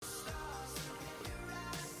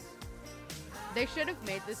They should have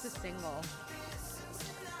made this a single.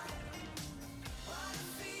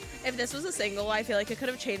 If this was a single, I feel like it could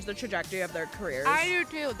have changed the trajectory of their careers. I do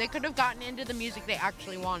too. They could have gotten into the music they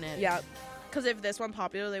actually wanted. Yeah. Because if this went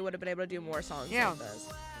popular, they would have been able to do more songs like this.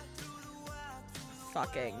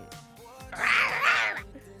 Fucking.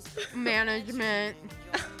 Management.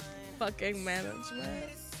 Fucking management.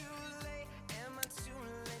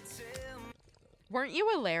 Weren't you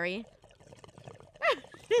a Larry?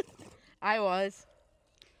 I was.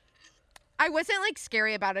 I wasn't, like,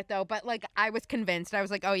 scary about it, though, but, like, I was convinced. I was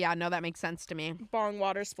like, oh, yeah, no, that makes sense to me. Bong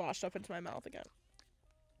water splashed up into my mouth again.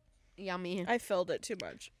 Yummy. I filled it too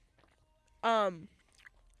much.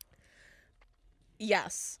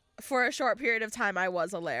 Yes. For a short period of time, I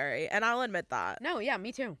was a Larry, and I'll admit that. No, yeah,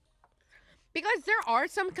 me too. Because there are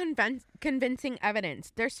some convincing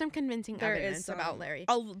evidence. There's some convincing evidence about Larry.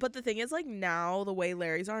 But the thing is, like, now, the way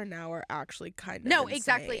Larrys are now are actually kind of No, insane.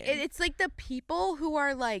 exactly. It's, like, the people who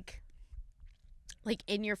are, like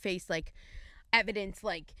in your face, like, evidence,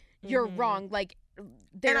 like, you're wrong, like,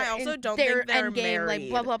 and I also don't think they're endgame, married. like,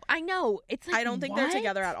 blah, blah, blah. I know. It's like, I don't think they're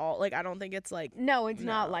together at all. Like, I don't think it's, like... No, it's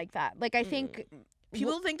not like that. Like, I think...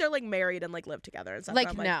 People think they're, like, married and, like, live together and stuff. Like,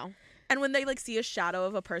 and no. And when they, like, see a shadow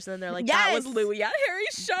of a person, they're like, that was Louis at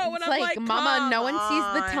Harry's show. And it's I'm like, Mama, no one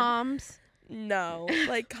sees the Toms. No.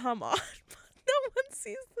 Like, come on. No one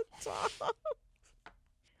sees the Toms.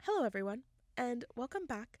 Hello, everyone. And welcome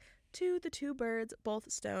back to the Two Birds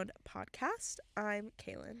Both Stoned podcast. I'm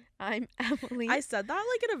Kaylin. I'm Emily. I said that,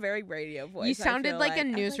 like, in a very radio voice. You sounded like a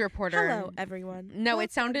news reporter. Hello, everyone. No,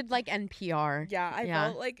 it sounded like NPR. Yeah, I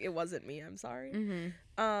felt like it wasn't me. I'm sorry.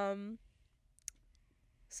 Mm-hmm.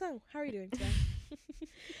 So, how are you doing today?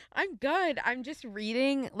 I'm good. I'm just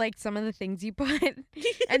reading, like, some of the things you put.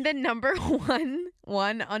 And then number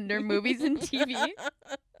one under movies and TV.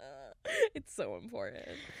 It's so important.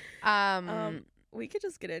 We could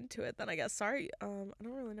just get into it then, I guess. Sorry. I don't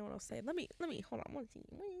really know what I'll say. Let me hold on one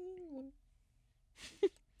second.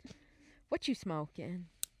 What you smoking?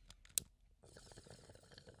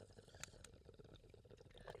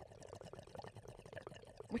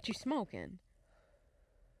 What you smoking?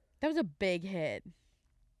 That was a big hit.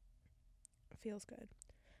 Feels good.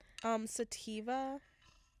 Sativa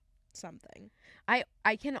something.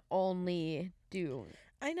 I can only do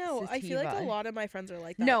I know. sativa. I feel like a lot of my friends are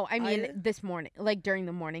like that. No, I mean this morning, like during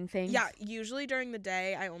the morning thing. Yeah, usually during the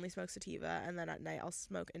day I only smoke sativa, and then at night I'll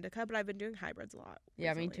smoke indica, but I've been doing hybrids a lot recently.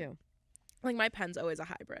 Yeah, me too. Like, my pen's always a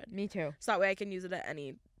hybrid. Me too. So that way I can use it at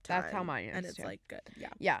any time. That's how mine is, and it's too. like good. Yeah.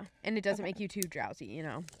 Yeah, and it doesn't make you too drowsy, you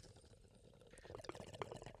know.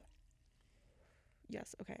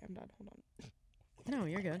 Yes. Okay, I'm done. Hold on. No,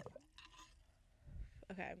 you're good.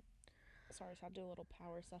 Okay. Sorry, so I'll do a little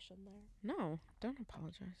power session there. No, don't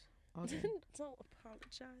apologize. All good. Don't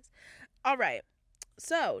apologize. All right.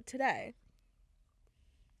 So, today,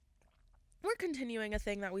 we're continuing a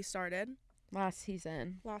thing that we started Last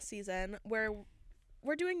season, where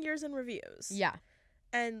we're doing years in reviews. yeah.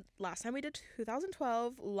 And last time we did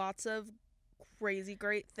 2012, lots of crazy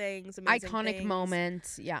great things, amazing Iconic things.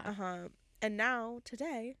 moments, yeah. And now,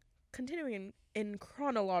 today, continuing in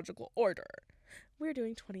chronological order, we're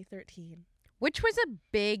doing 2013. Which was a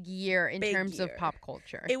big year in Big terms year. of pop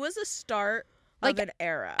culture. It was a start Like, of an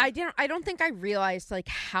era. I don't think I realized, like,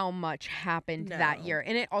 how much happened that No. year.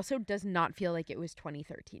 And it also does not feel like it was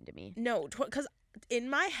 2013 to me. No, because in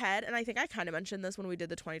my head, and I think I kind of mentioned this when we did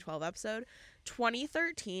the 2012 episode,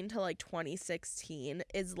 2013 to, like, 2016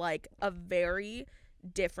 is, like, a very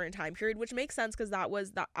different time period, which makes sense because that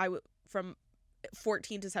was from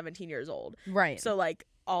 14 to 17 years old. Right. So, like,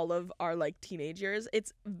 all of our, like, teenage years,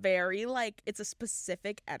 it's very, like, it's a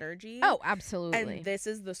specific energy. Oh, absolutely. And this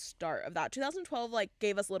is the start of that. 2012, like,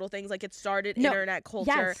 gave us little things, like, it started internet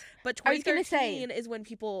culture. Yes. But I was 2013 gonna say, is when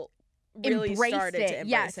people really embraced started it. to embrace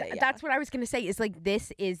Yes, it. Yeah. that's what I was gonna say. Is like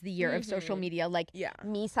this is the year of social media. Like Yeah.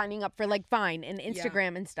 me signing up for like Vine and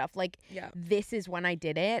Instagram and stuff. Like Yeah. this is when I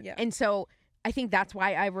did it. Yeah. And so I think that's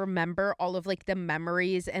why I remember all of like the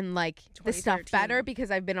memories and like the stuff 2013. better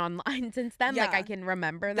because I've been online since then. Like Yeah. I can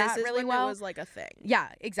remember that This is really when well. it was like a thing. Yeah,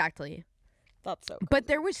 exactly. That's so crazy. But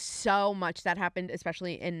there was so much that happened,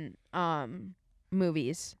 especially in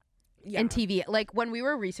movies. Yeah. And TV. Like when we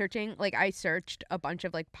were researching, like I searched a bunch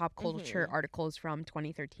of like pop culture articles from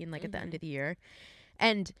 2013, like at the end of the year,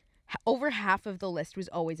 and over half of the list was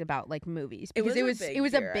always about like movies because it was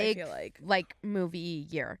year, a big I feel like movie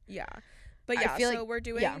year. Yeah. But I yeah, feel so like- we're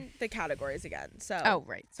doing yeah. the categories again. So Oh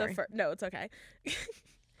right, sorry. no, it's okay.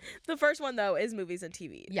 The first one though is movies and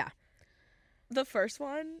TV. Yeah. The first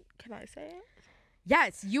one, can I say it?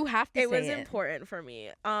 Yes, you have to. It say was important for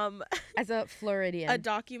me. as a Floridian. A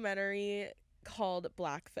documentary called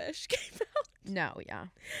Blackfish came out No, yeah.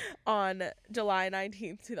 on July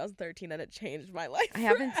 19th, 2013, and it changed my life. I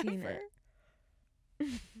haven't forever. seen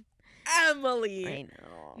it. Emily. I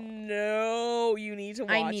know. No, you need to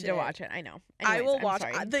watch it. I need to watch it. I know. I Anyways, will I'm watch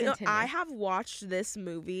sorry. it. Continue. I have watched this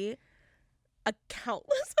movie a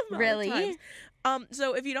countless amount Really? of times.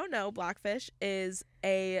 So if you don't know, Blackfish is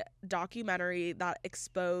a documentary that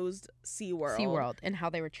exposed SeaWorld and how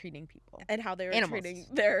they were treating people. and how they were Animals. treating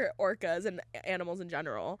their orcas and animals in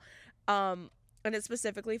general. And it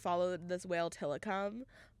specifically followed this whale Tilikum.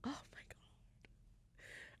 Oh my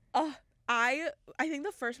god. I think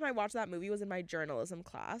the first time I watched that movie was in my journalism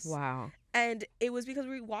class. Wow. And it was because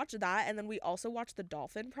we watched that, and then we also watched The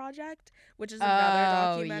Dolphin Project, which is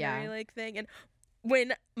another documentary like thing. And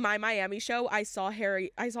when my Miami show, I saw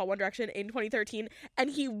One Direction in 2013,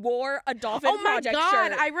 and he wore a Dolphin Project shirt. Oh my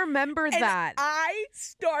god, I remember and that. I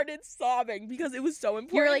started sobbing because it was so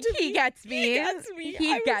important. You're like, to he me. gets me. He gets me.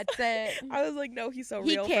 He gets it. I was like, no, he's so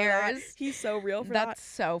He real. cares. For that. He's so real for that. That's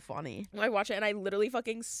so funny. I watched it, and I literally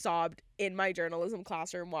fucking sobbed in my journalism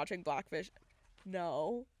classroom watching Blackfish.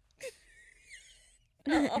 No.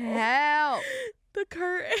 Help. The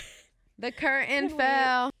curtain. The curtain Wait.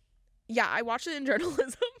 fell. Yeah, I watched it in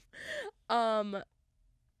journalism. And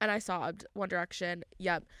I sobbed. One Direction.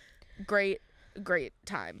 Yep. Great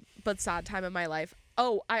time. But sad time in my life.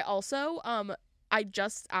 Oh, I also I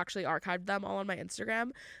just actually archived them all on my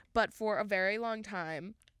Instagram, but for a very long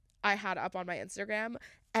time I had up on my Instagram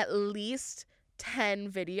at least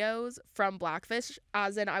 10 videos from Blackfish,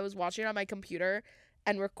 as in I was watching it on my computer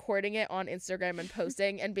and recording it on Instagram and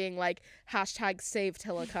posting and being like, hashtag save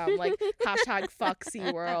Tilikum, like hashtag fuck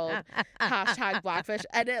SeaWorld, hashtag Blackfish,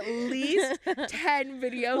 and at least 10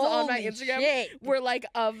 videos on my Holy Instagram shit. were like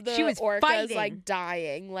of the She was orcas fighting. like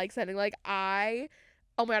dying, like sending like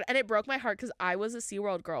oh my god, and it broke my heart because I was a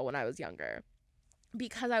SeaWorld girl when I was younger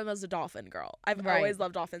because I was a dolphin girl. I've Right. always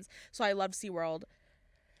loved dolphins, so I loved SeaWorld.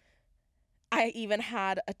 I even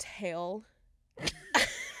had a tail.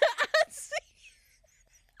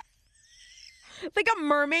 Like a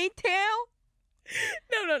mermaid tail?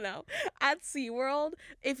 No. At SeaWorld,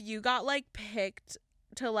 if you got like picked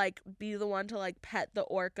to like be the one to like pet the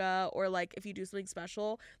orca, or like if you do something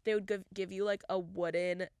special, they would give you like a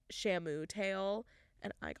wooden Shamu tail,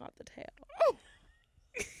 and I got the tail.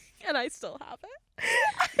 And I still have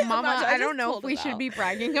it. Mama, Imagine, I just don't know pulled if we it should out. be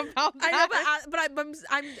bragging about that. I know, but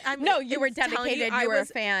I'm no, you were it's telling dedicated. I You were a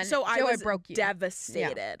was- fan. So I was it broke you.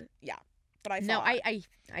 devastated. Yeah. But I No, fought.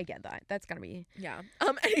 I get that. That's gonna be Yeah.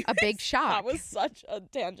 a Anyways, big shock. That was such a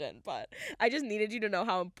tangent, but I just needed you to know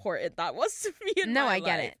how important that was to me in No, my I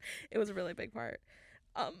get life. it. It was a really big part.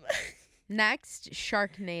 Next,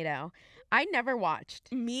 Sharknado. I never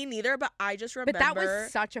watched, Me neither, but I just remember but that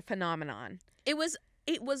was such a phenomenon. it was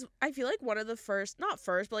I feel like one of the first, not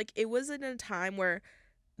first, but like it was in a time where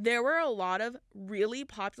there were a lot of really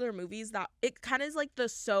popular movies that it kind of is like the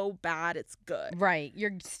so bad it's good. Right,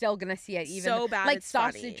 you're still gonna see it even So bad like it's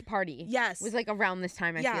Sausage funny. Party. Yes. was like around this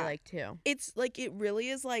time. I Yeah. feel like too. It's like it really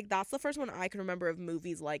is like that's the first one I can remember of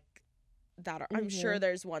movies like that. I'm sure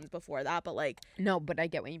there's ones before that, but like No, but I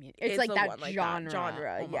get what you mean. It's like the that one, like genre.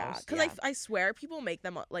 that yeah. almost, Because I swear people make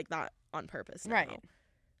them like that on purpose now. Right.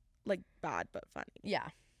 Like bad but funny. Yeah,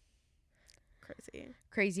 Crazy.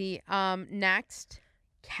 crazy. Next,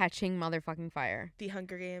 Catching Motherfucking Fire. The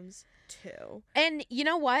Hunger Games 2. And you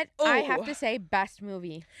know what? I have Oh. to say, best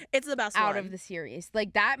movie It's the best out one. of the series.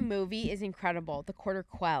 Like that movie is incredible. The Quarter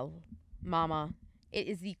Quell, Mama. It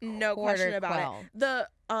is the No Quarter question about Quell. it. The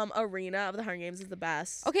arena of the Hunger Games is the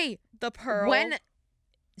best. Okay, The Pearl. when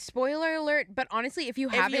spoiler alert, but honestly, if you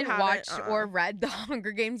haven't watched or read The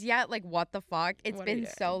Hunger Games yet, like what the fuck? It's What are you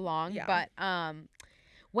been so doing? long. Yeah. But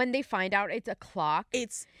when they find out it's a clock,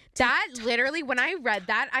 it's that literally, when I read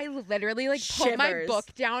that, I literally like put my Shivers.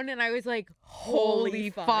 book down and I was like, Holy holy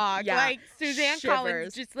fuck. fuck. Yeah. Like Suzanne Collins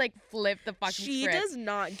Shivers. just like flipped the fucking she script. does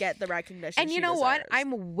not get the recognition. And you she know what? deserves.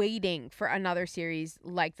 I'm waiting for another series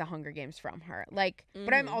like The Hunger Games from her. Like,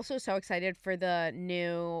 but I'm Mhm. also so excited for the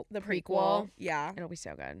new the prequel. Yeah. It'll be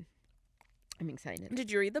so good. I'm excited. Did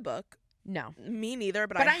you read the book? No, Me neither,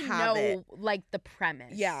 but but I I have know it. like the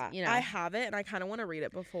premise. Yeah, you know. I have it, and I kind of want to read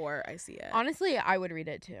it before I see it. Honestly, I would read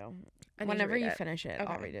it too. I need to Whenever read you it. finish it, I'll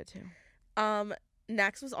Okay. read it too.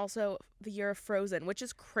 Next was also the year of Frozen, which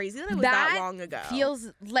is crazy that it was that long ago.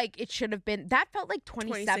 Feels like it should have been. That felt like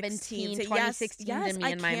 2017, 2016 yes, to me I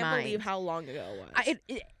in my can't mind. believe how long ago it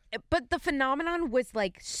was. But the phenomenon was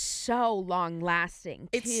like so long lasting.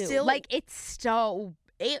 It's too. still- like it's so.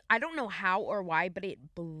 I don't know how or why, but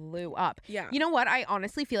it blew up. Yeah. You know what? I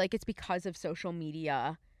honestly feel like it's because of social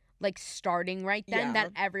media, like starting right then Yeah.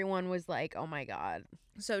 that everyone was like, oh my God.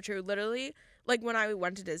 So true. Literally, like when I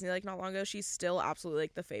went to Disney like not long ago, she's still absolutely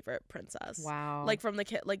like the favorite princess. Wow. Like from the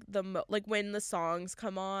kid, like like when the songs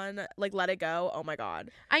come on, like Let It Go. Oh my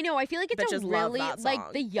God. I know. I feel like it's Bitches a love really that like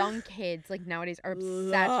song. the young kids like nowadays are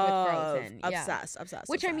obsessed Love. with Frozen. Yeah. Obsessed.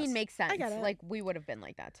 Which I mean obsessed. makes sense. get it. Like we would have been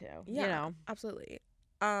like that too. Yeah, You know. absolutely.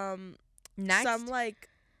 Next. Some like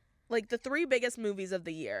the 3 biggest movies of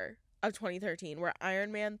the year of 2013 were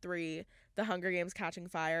Iron Man 3, The Hunger Games: Catching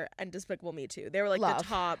Fire, and Despicable Me 2. They were like Love. the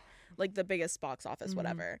top, like the biggest box office, Mhm.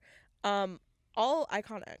 whatever. All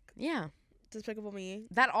iconic. Yeah. Despicable Me,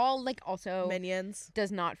 That all like also Minions.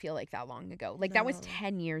 does not feel like that long ago. Like that was No.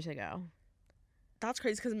 10 years ago. That's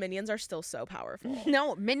crazy because Minions are still so powerful.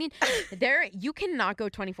 No, Minion. You cannot go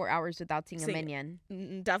 24 hours without seeing a Seeing it.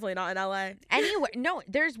 Minion. Definitely not in LA. Anywhere. No,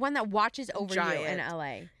 there's one that watches over you in Giant.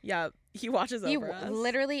 LA. Yeah, he watches He over us.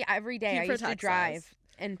 literally every day He I used to protects drive us.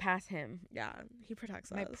 and pass him. Yeah, he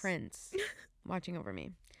protects My us. prince watching over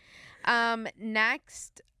me.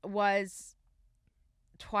 Next was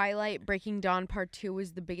Twilight Breaking Dawn Part 2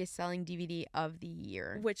 was the biggest selling DVD of the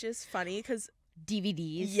year. Which is funny because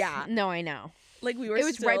DVDs. Yeah. No, I know. like we were It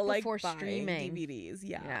was still right like before buying streaming. DVDs.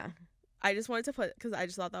 Yeah. Yeah. I just wanted to put because I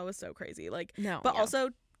just thought that was so crazy. Like, No. but yeah. also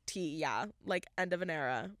yeah, like end of an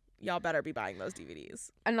era. Y'all better be buying those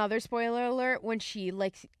DVDs. Another spoiler alert,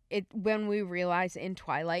 when we realized in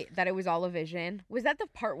Twilight that it was all a vision. Was that the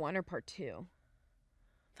part 1 or part 2?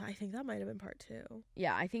 I think that might have been part 2.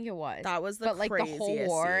 Yeah, I think it was. That was the but like the whole craziest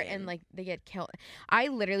war scene. and like they get killed. I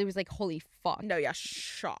literally was like, holy fuck. No, yeah,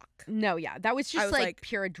 shock. No, yeah, that was just was like, like-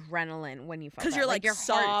 pure adrenaline when you felt Because that. you're like your heart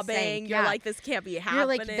sobbing. sank. You're Yeah. like, this can't be happening. you're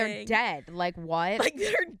like they're dead. Like what? Like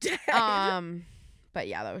they're dead. But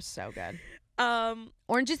yeah, that was so good. Um,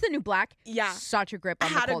 Orange is the New Black. yeah, Such a grip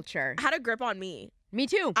on the Had a- culture. had a grip on me. Me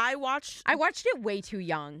too. I watched. I watched it way too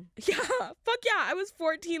young. Yeah, fuck yeah. I was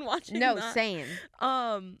 14 watching. No, that. same.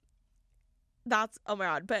 That's oh my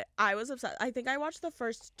God. But I was obsessed. I think I watched the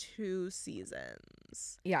first 2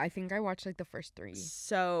 seasons. Yeah, I think I watched like the first 3.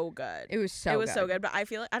 So good. It was so it was so good, but I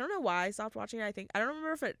feel like I don't know why I stopped watching it. I don't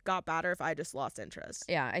remember if it got bad or if I just lost interest.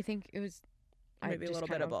 Yeah, I think it was Maybe a just little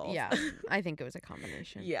kind bit of both. Yeah, I think it was a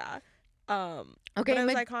combination. Yeah. Okay, but it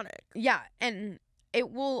was but- iconic. Yeah, and it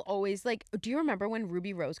will always like. Do you remember when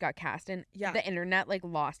Ruby Rose got cast and Yeah. the internet like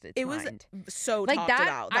lost its It was mind? so Like talked that.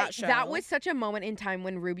 about that show. That was such a moment in time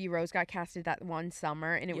when Ruby Rose got casted that one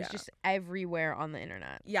summer, and it was Yeah. just everywhere on the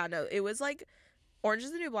internet. Yeah, no, it was like Orange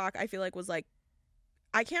is the New Black. I feel like was like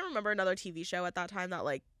I can't remember another TV show at that time that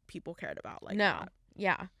like people cared about like No, that.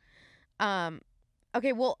 yeah.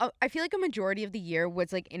 Okay, well, I feel like a majority of the year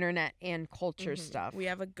was like internet and culture Mhm. stuff. We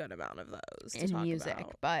have a good amount of those to and talk music,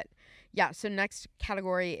 about. but yeah. So next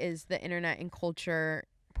category is the internet and culture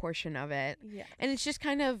portion of it, Yeah, and it's just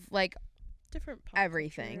kind of like different pop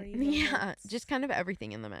everything. culture Yeah, moments. just kind of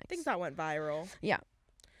everything in the mix. things that went viral. Yeah.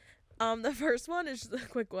 The first one is just a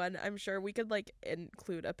quick one. I'm sure we could like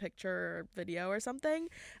include a picture or video or something.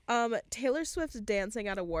 Taylor Swift's dancing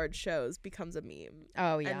at award shows bemes a meme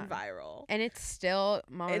Oh yeah, and viral. and it's still,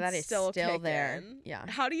 Mama, that is still there. kicking. Yeah.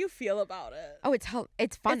 How do you feel about it? Oh, it's funny.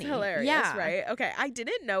 It's hilarious, Yeah. right? Okay, I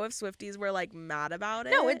didn't know if Swifties were like mad about it.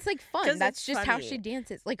 No, it's like fun. 'cause That's it's just how funny. she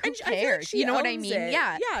dances. Like who And I feel like cares? she You know what I owns mean? it.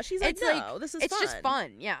 Yeah. Yeah, she's like, It's like- no, this is It's fun. just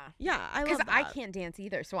fun. Yeah. Yeah, I love Because that. I can't dance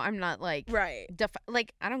either, so I'm not like Right.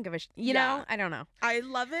 like I don't give a you Yeah. know. I don't know. I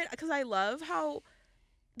love it because I love how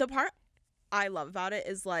the part I love about it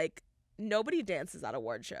is like nobody dances at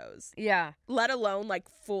award shows, Yeah, let alone like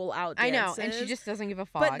full out I dances. know, and she just doesn't give a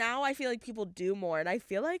fuck. But now I feel like people do more, and I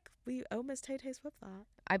feel like we owe Miss Tay Tay Swift that.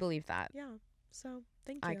 I believe that. Yeah. So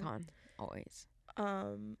thank you. Icon always.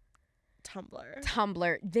 Tumblr.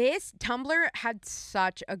 Tumblr had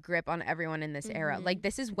such a grip on everyone in this era. Mhm. Like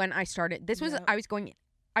this is when I started. This was Yep.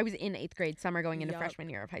 I was in 8th grade, summer going into Yep. freshman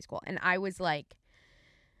year of high school, and I was like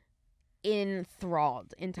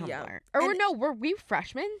enthralled in Tumblr. Yeah. Or And- no, were we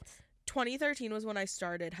freshmen? 2013 was when I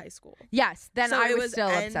started high school. Yes, then So I it was was still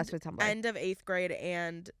obsessed with Tumblr. End of 8th grade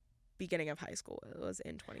and beginning of high school. It was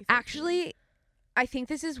in 2013. Actually, I think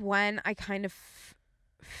this is when I kind of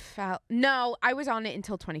felt. No, I was on it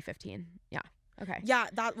until 2015. Yeah. Okay. Yeah,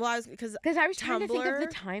 that was because Because I was trying to think of the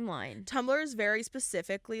Tumblr- timeline. Tumblr is very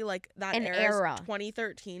specifically like that An era, era.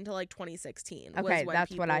 2013 to like 2016. was Okay, when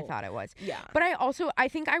that's what I people- thought it was. Yeah. But I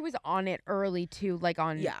think I was on it early too, like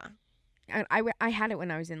on. Yeah. I had it when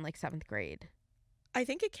I was in like 7th grade. I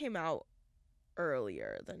think it came out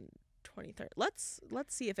earlier than 2013. Let's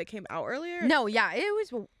see if it came out earlier. No, yeah, it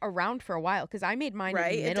was around for a while because I made mine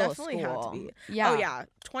Right, in it middle definitely had to school. be. Yeah. Oh yeah,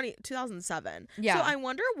 2007. Yeah. So I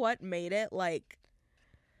wonder what made it like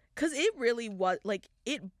Because it really was, like,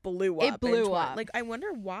 it blew up. It blew up. Like, I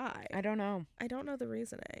wonder why. I don't know. I don't know the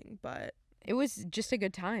reasoning, but It was just a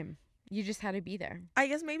good time. You just had to be there. I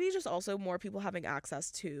guess maybe just also more people having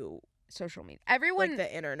access to, Social media. Everyone, like,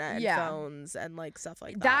 the internet and yeah. phones and, like, stuff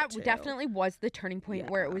like that, that too. definitely was the turning point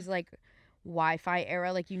where it Yeah. was like Wi-Fi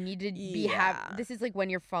era. Like you needed to be Yeah. this is like when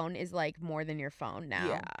your phone is like more than your phone now.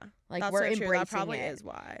 Yeah. Like That's we're so embracing true. That probably it. is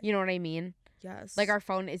why. You know what I mean? Yes. Like our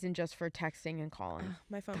phone isn't just for texting and calling. Ugh,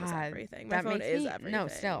 my phone is God, everything. My that phone makes is me- everything. no,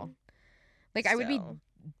 still. Like I would be Still.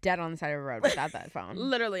 dead on the side of the road without that phone.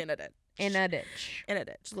 Literally in a ditch. In a ditch. In a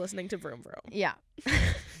ditch, listening to Vroom Vroom. Yeah.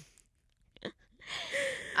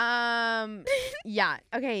 Yeah.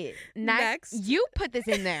 Okay. Next. Next. You put this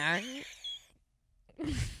in there.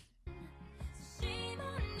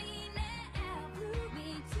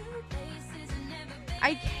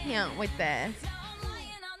 I can't with this.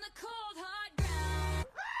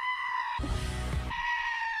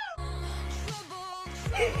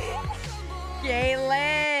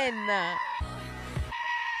 Galen.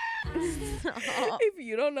 If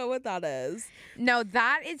you don't know what that is. No,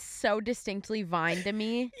 that is so distinctly Vine to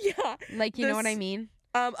me. Yeah. Like, you know what I This- mean?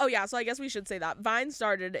 Oh yeah, so I guess we should say that. Vine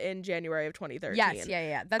started in January of 2013. Yes,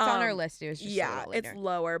 yeah. That's on our list. It was just a Yeah, little it's later.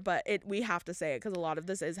 lower, but we have to say it because a lot of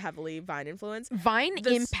this is heavily Vine influenced. Vine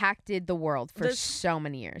This- impacted the world for this- so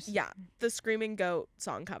many years. Yeah, the Screaming Goat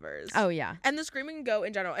song covers. Oh, yeah. And the Screaming Goat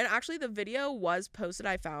in general. And actually the video was posted,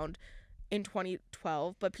 I found, in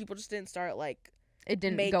 2012, but people just didn't start like It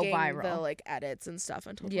didn't making go viral. the like edits and stuff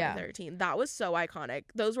until Yeah. 2013. That was so iconic.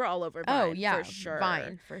 Those were all over Vine. Oh, yeah. For sure.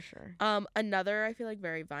 Vine, for sure. Another I feel like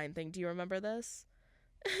very Vine thing. Do you remember this?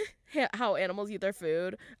 How animals eat their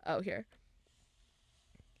food. Oh, here.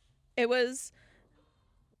 It was.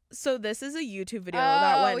 So this is a YouTube video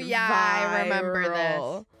that went yeah, I remember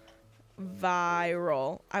viral.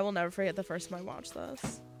 Viral. I will never forget the first time I watched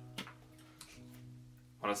this.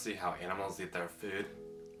 Want to see how animals eat their food?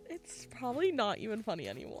 It's probably not even funny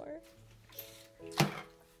anymore.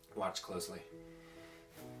 Watch closely.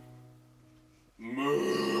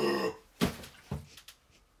 Moo!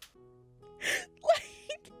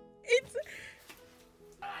 Like, it's.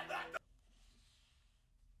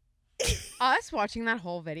 Us watching that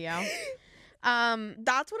whole video.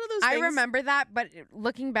 That's one of those I things. remember that, but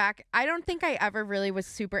looking back, I don't think I ever really was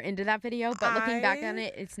super into that video. But looking back on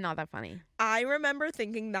it, it's not that funny. I remember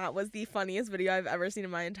thinking that was the funniest video I've ever seen in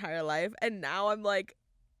my entire life. And now I'm like,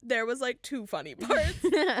 there was like 2 funny parts.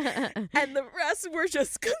 And the rest were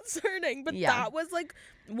just concerning. But Yeah. that was like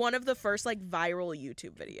one of the first like viral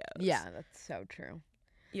YouTube videos. Yeah, that's so true.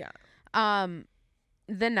 Yeah.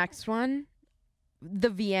 The next one, the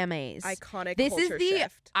VMAs. Iconic This is culture the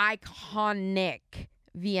shift. iconic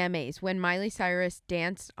VMAs when Miley Cyrus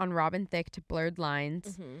danced on Robin Thicke to Blurred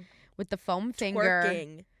Lines Mhm. with the foam finger.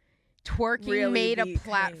 Twerking. Twerking made a became-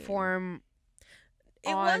 platform. It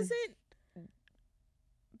on- wasn't.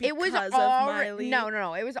 It was because of already Miley.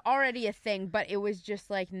 no. It was already a thing, but it was just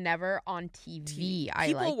like never on TV. I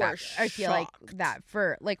People like were that. I feel like shocked. that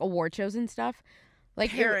for like award shows and stuff.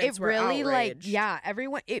 Like it Parents were really like outraged. yeah,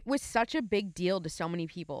 everyone. It was such a big deal to so many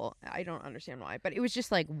people. I don't understand why, but it was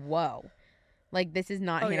just like whoa, like this is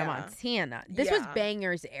not Oh, Hannah yeah. Montana. This was Yeah.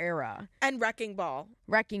 Banger's era. And Wrecking Ball.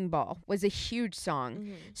 Wrecking Ball was a huge song.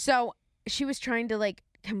 Mhm. So she was trying to like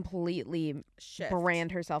completely Shift.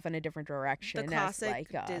 brand herself in a different direction. The classic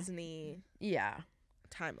as like Disney yeah.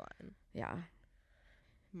 timeline. Yeah.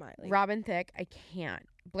 Miley. Robin Thicke, I can't.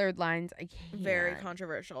 Blurred Lines, I can't. Very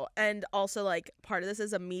controversial. And also, like, part of this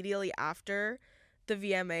is immediately after the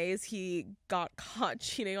VMAs, he got caught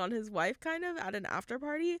cheating on his wife, kind of, at an after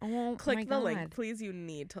party. Oh, Click my the link, God. please. You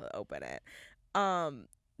need to open it.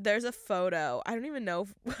 There's a photo. I don't even know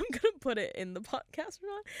if I'm gonna put it in the podcast or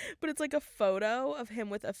not, but it's like a photo of him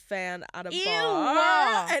with a fan at a Ew.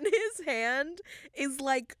 bar, and his hand is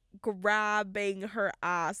like grabbing her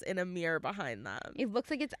ass in a mirror behind them. It looks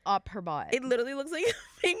like it's up her butt. It literally looks like a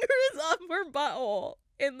finger is up her butthole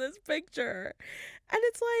in this picture. And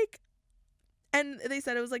it's like, and they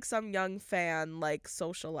said it was like some young fan, like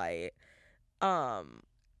socialite.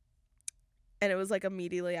 And it was like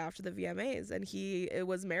immediately after the VMAs, and it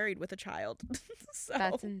was married with a child. So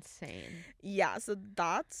That's insane. yeah, so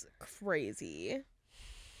that's crazy.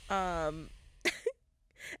 And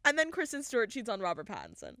then Kristen Stewart cheats on Robert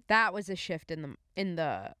Pattinson. That was a shift in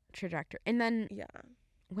the trajectory. And then Yeah.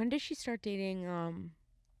 when did she start dating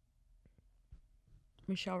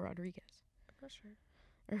Michelle Rodriguez? I'm not sure.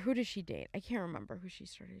 Or who did she date? I can't remember who she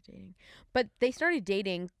started dating. But they started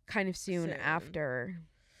dating kind of soon Soon. after.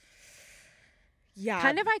 Yeah.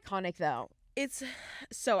 Kind of iconic though. It's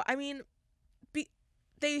so, I mean,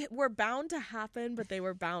 they were bound to happen, but they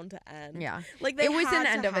were bound to end. Yeah. Like they It was had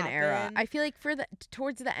an end to of an era. happen. I feel like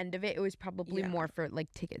towards the end of it, it was probably Yeah. more for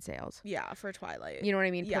like ticket sales. Yeah, for Twilight. You know what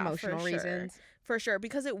I mean? Yeah, for Promotional sure. reasons. For sure,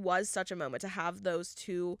 because it was such a moment to have those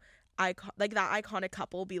two like that iconic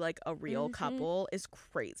couple be like a real Mhm. couple is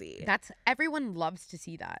crazy. Everyone loves to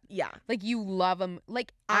see that. Yeah. Like you love them.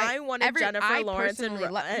 Like I wanted Jennifer I Lawrence and,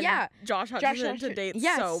 personally and yeah. Josh Hutcherson to date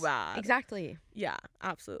yes, so bad. Exactly. Yeah,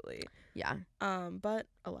 absolutely. Yeah. But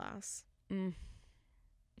alas.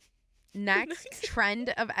 Next, trend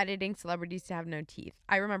of editing celebrities to have no teeth.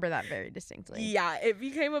 I remember that very distinctly. Yeah, it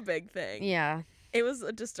became a big thing. Yeah. It was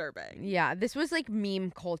disturbing. Yeah. This was like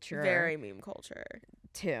meme culture. Very meme culture.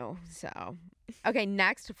 Too. So, okay.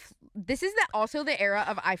 Next, this is also the era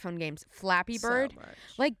of iPhone games. Flappy Bird. So much.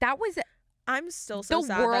 Like that was I'm still so the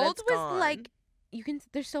sad that world it's was gone. like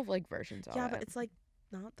there's still like versions of yeah, it. but it's like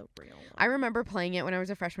not the real one. I remember playing it when I was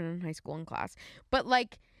a freshman in high school in class. But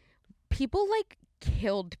like people like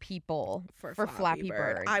killed people for Flappy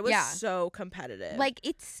Bird. I was yeah. so competitive. Like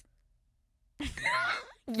it's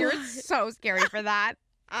you're What? so scary for that.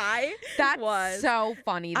 I That's was so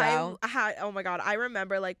funny though. I had oh my god, I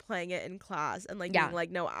remember like playing it in class and like Yeah. being like,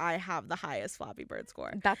 no, I have the highest Flappy Bird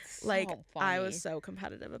score. That's Like so funny. I was so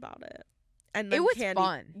competitive about it. And It then was Candy,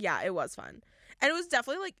 fun. Yeah, it was fun. And it was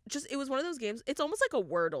definitely like it was one of those games. It's almost like a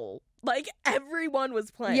Wordle. Like everyone was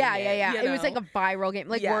playing yeah, it. yeah, yeah. you It was like know? a viral game,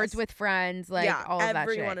 like Yes. Words with Friends, like yeah, all of that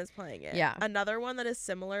shit. everyone is playing it. Yeah. Another one that is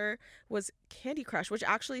similar was Candy Crush, which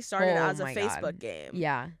actually started Oh as a my Facebook God. game.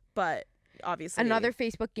 Yeah. But obviously Another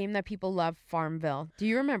Facebook game that people love, Farmville. Do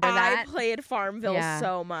you remember I that? played Farmville Yeah.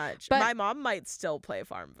 so much. But- My mom might still play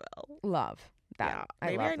Farmville. Love that. Yeah, I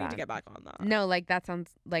maybe love I need that. to get back on that. No, like that sounds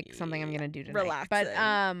like something I'm Yeah. gonna do tonight. Relaxing.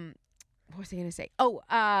 But what was I gonna say? Oh,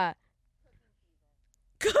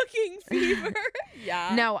 Cooking fever.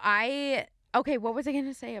 Yeah. no, okay, what was I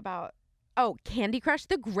gonna say about Candy Crush,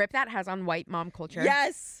 the grip that has on white mom culture.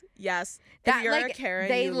 Yes. Yes. That if you're like a Karen,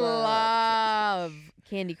 they you love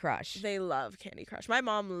Candy Crush. They love Candy Crush. My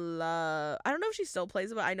mom I don't know if she still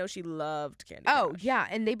plays it, but I know she loved Candy Oh, Crush. yeah,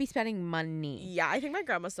 and they be spending money. Yeah, I think my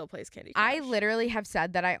grandma still plays Candy Crush. I literally have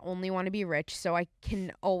said that I only want to be rich so I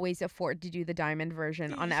can always afford to do the diamond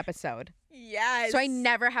version on episode. Yes. So I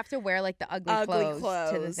never have to wear like the ugly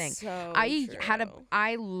clothes to the thing. So true.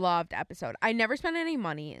 I loved episode. I never spent any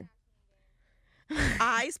money.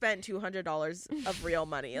 I spent $200 of real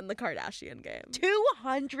money in the Kardashian game.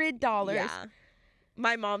 $200. Yeah.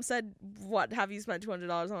 My mom said, "What have you spent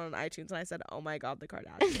 $200 on iTunes?" And I said, "Oh my god, the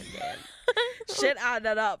Kardashian game." Shit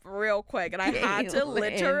added up real quick, and I had to Caitlin.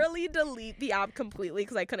 literally delete the app completely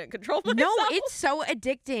because I couldn't control myself. No, it's so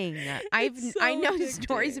addicting. I so know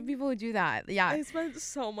stories addicting. of people who do that. Yeah. I spent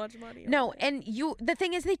so much money. No, on it. and the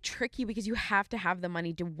thing is they trick you because you have to have the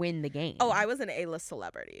money to win the game. Oh, I was an A-list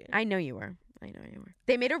celebrity. I know you were.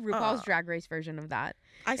 They made a RuPaul's Oh. Drag Race version of that.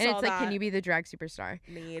 I And saw it's like, that. can you be the drag superstar?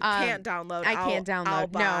 Can't download. I can't I'll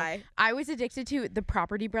download. No. buy. I was addicted to the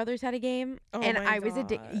Property Brothers had a game, Oh and my I was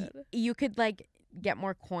addicted. God. You could like get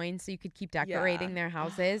more coins so you could keep decorating Yeah. their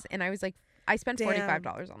houses, and I was like, I spent Damn.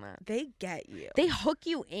 $45 on that. They get you. They hook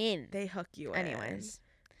you in. They hook you in. Anyways,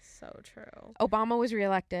 So true. Obama was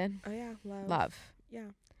reelected. Oh yeah, Love. Yeah.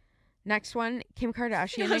 Next one, Kim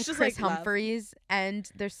Kardashian I was and just Chris like, love. Humphries and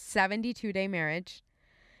their 72-day marriage.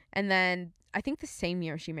 And then I think the same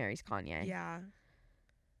year she marries Kanye. Yeah.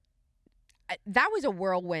 That was a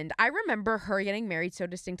whirlwind. I remember her getting married so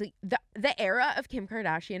distinctly. The era of Kim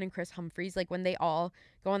Kardashian and Chris Humphries, like when they all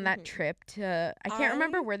go on that Mhm. trip to, I can't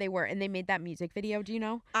remember where they were, and they made that music video. Do you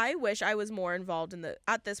know? I wish I was more involved in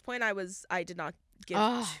at this point I did not give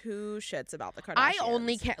Ugh. two shits about the Kardashians. I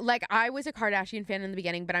only like I was a Kardashian fan in the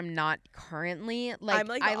beginning, but I'm not currently. Like, I'm,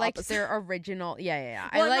 like, I the like opposite. their original. Yeah.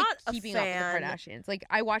 Well, I I'm like not a keeping up with fan. the Kardashians. Like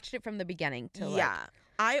I watched it from the beginning to like, Yeah.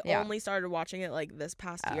 I Yeah. only started watching it like this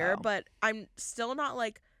past year, Oh. but I'm still not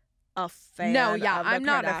like a fan. No, yeah, of the I'm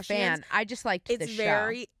not a Kardashians. fan. I just liked the It's show.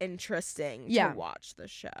 very interesting Yeah. to watch the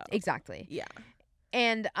show. Exactly. Yeah.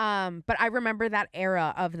 And but I remember that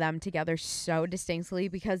era of them together so distinctly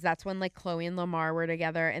because that's when like Chloe and Lamar were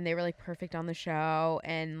together and they were like perfect on the show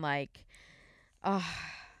and like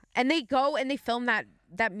and they go and they film that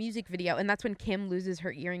music video and that's when Kim loses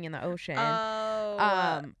her earring in the ocean.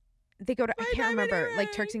 Oh. They go to I my can't diamond remember like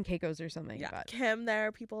earring. Turks and Caicos or something. yeah. But Kim, there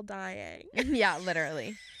are people dying. yeah,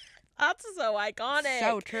 literally. That's so iconic.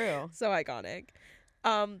 So true. So iconic.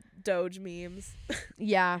 Doge memes.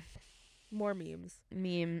 Yeah. More memes.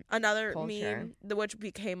 Meme. Another Culture. meme, which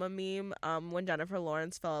became a meme, when Jennifer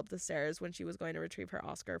Lawrence fell up the stairs when she was going to retrieve her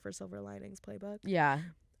Oscar for Silver Linings Playbook. Yeah.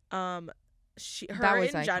 That her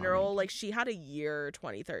was in general, iconic. like she had a year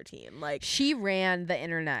 2013. Like She ran the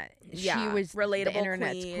internet. yeah, She was relatable the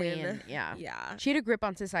internet's queen. Yeah. Yeah. She had a grip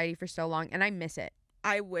on society for so long, and I miss it.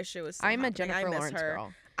 I wish it was still I'm a happening. Jennifer I miss Lawrence her.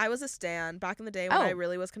 girl. I was a stan back in the day when Oh, I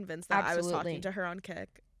really was convinced that I was absolutely. talking to her on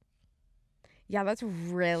Kick. Yeah, that's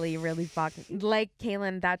really, really fucking like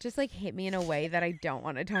Kaylin. That just like hit me in a way that I don't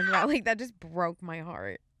want to talk about. Like that just broke my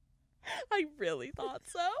heart. I really thought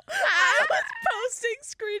so. I was posting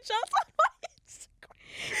screenshots on my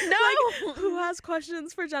Instagram. No, Like, who has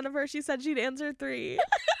questions for Jennifer? She said she'd answer 3.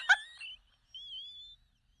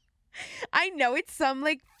 I know it's some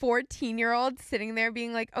like 14-year-old sitting there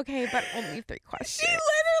being like, okay, but only 3 questions. She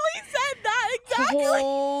literally said that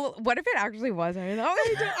exactly. What if it actually was her though?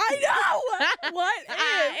 I know. What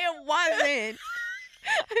if? It wasn't.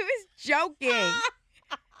 I was joking.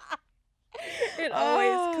 It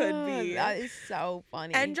always could be. That is so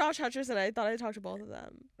funny. And Josh Hutcherson, I thought I talked to both of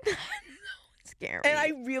them. Scary. And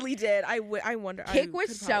I really did. I wonder. I Kick was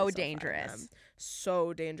could so probably still find dangerous. them.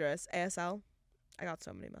 So dangerous. ASL. I got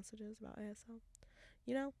so many messages about ASL.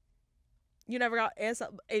 You know? You never got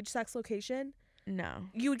ASL, age, sex, location? No.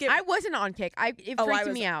 You would get I wasn't on Kick. It freaked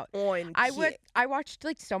me out. on I Kick. watched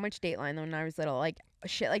like so much Dateline when I was little. Like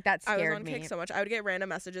shit like that I was scared on me. Kick so much. I would get random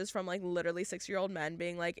messages from like literally 6-year-old men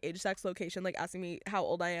being like age, sex, location, like asking me how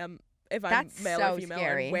old I am, if That's I'm male so or female,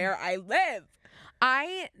 scary. and where I live.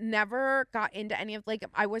 I never got into any of like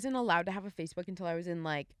I wasn't allowed to have a Facebook until I was in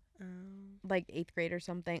like 8th grade or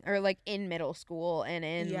something, or like in middle school and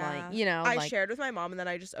in Yeah. like, you know, I like shared with my mom and then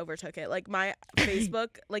I just overtook it. Like my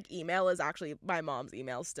Facebook like email is actually my mom's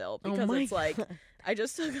email still Oh because my it's like God. I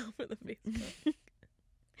just took over the Facebook.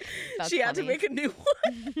 That's She had to funny. make a new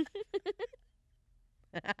one.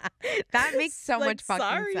 That makes so Like, much fucking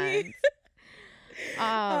sorry. sense.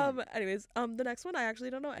 Anyways, the next one I actually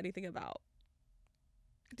don't know anything about.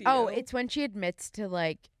 Do Oh, you? it's when she admits to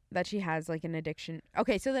like that she has like an addiction.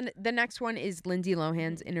 Okay, so then the next one is Lindsay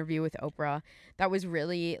Lohan's interview with Oprah. That was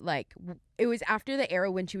really like it was after the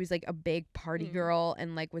era when she was like a big party girl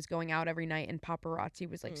and like was going out every night and paparazzi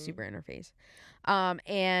was like super in her face.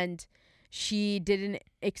 And she did an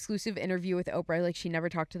exclusive interview with Oprah. Like she never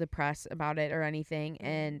talked to the press about it or anything.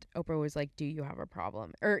 And Oprah was like, "Do you have a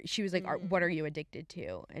problem?" Or she was like, "What are you addicted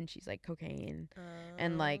to?" And she's like, "Cocaine,"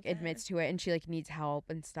 and like Okay. admits to it. And she like needs help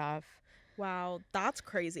and stuff. Wow, that's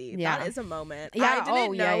crazy. Yeah. That is a moment. Yeah, I didn't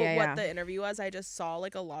oh, yeah, know yeah, what yeah. the interview was. I just saw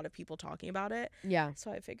like a lot of people talking about it. Yeah, So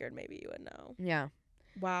I figured maybe you would know. yeah,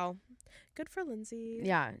 Wow. Good for Lindsay.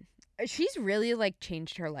 yeah. She's really like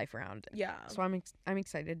changed her life around. Yeah. So I'm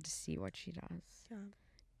excited to see what she does. Yeah.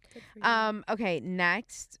 Good for you. Okay,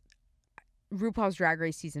 next, RuPaul's Drag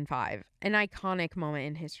Race season 5, an iconic moment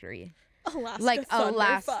in history. Alaska. Like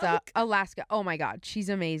Thunderfuck. Alaska. Oh my God, she's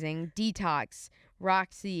amazing. Detox,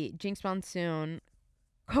 Roxy, Jinx Monsoon,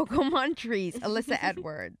 Coco Montrese, Alyssa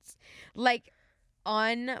Edwards. Like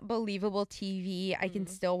unbelievable TV. I can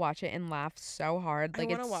still watch it and laugh so hard. Like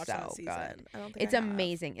I want it's to watch so that season. good. I don't think It's I have.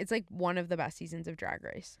 amazing. It's like one of the best seasons of Drag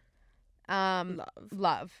Race. Love.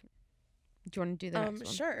 Love. Do you want to do the next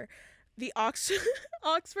one? Sure. The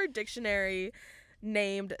Oxford Dictionary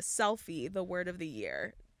named selfie the word of the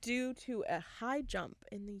year due to a high jump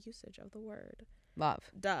in the usage of the word. Love.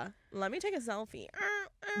 Duh. Let me take a selfie.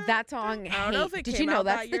 That song. I don't know if Hate. it Did came you know out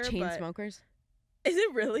that's that the year, but- Chainsmokers? Is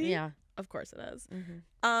it really? Yeah. Of course it is.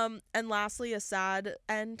 Mm-hmm. And lastly, a sad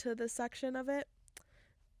end to this section of it.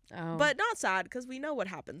 Oh. But not sad because we know what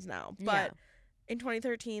happens now. But Yeah. in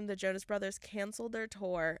 2013, the Jonas Brothers canceled their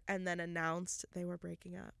tour and then announced they were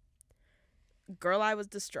breaking up. Girl, I was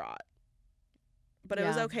distraught. But it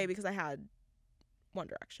was Yeah. okay because I had One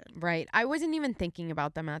Direction. Right. I wasn't even thinking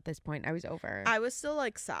about them at this point. I was over. I was still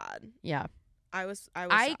like sad. yeah. I was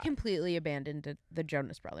I sad. completely abandoned the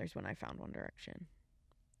Jonas Brothers when I found One Direction.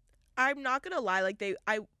 I'm not gonna lie, like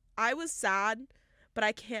I was sad, but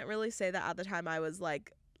I can't really say that at the time I was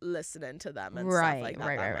like listening to them and stuff like that.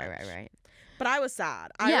 Right. But I was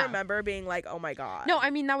sad. I Yeah. remember being like, oh my God. No,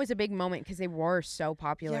 I mean that was a big moment because they were so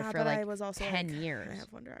popular yeah, for but like I was also 10 like, years. I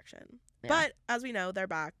have One Direction. Yeah. But as we know, they're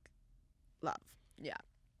back. Love. Yeah.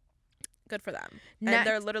 Good for them. Next- And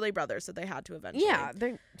they're literally brothers, so they had to eventually. Yeah,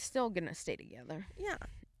 they're still gonna stay together. Yeah.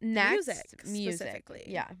 Next, Music, specifically.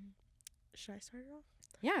 Yeah, Should I start it off?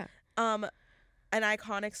 yeah. An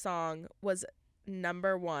iconic song was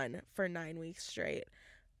number 1 for 9 weeks straight.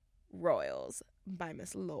 Royals by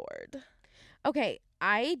Miss Lord. Okay,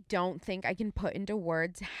 I don't think I can put into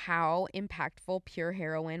words how impactful Pure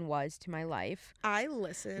Heroine was to my life. I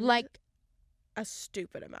listened Like a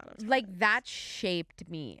stupid amount of time. Like that shaped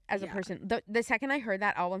me as a Yeah. person. The second I heard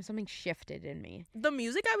that album, something shifted in me. The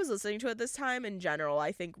music I was listening to at this time in general,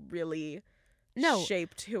 I think really No.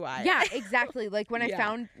 shaped who I Yeah, am. exactly. Like when I Yeah.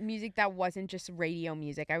 found music that wasn't just radio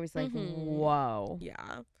music, I was like, Mhm. whoa.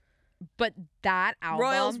 Yeah. But that album.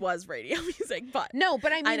 Royals was radio music, but No,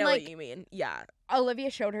 but I mean, I know like, what you mean. Yeah. Olivia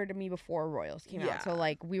showed her to me before Royals came out. So, Yeah.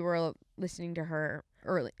 like, we were listening to her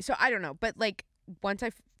early. So, I don't know. But, like, once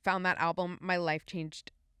I found that album, my life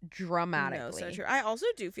changed dramatically. No, so true. I also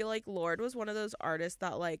do feel like Lorde was one of those artists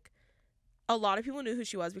that, like, a lot of people knew who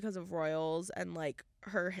she was because of Royals and, like,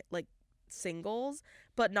 her, like, singles,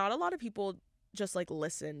 but not a lot of people just, like,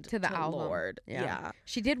 listened To the album. Lorde. Yeah. Yeah.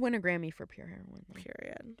 She did win a Grammy for Pure Heroin. though.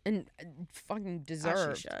 Period. And fucking As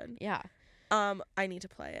deserved. she should. Yeah. I need to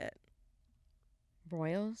play it.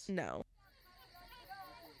 Royals? No.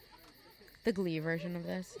 The Glee version of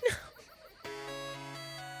this?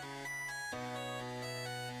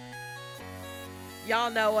 Y'all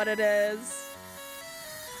know what it is.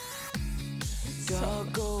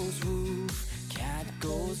 Dog goes woof, cat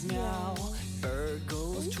goes meow, bird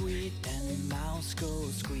goes tweet, and mouse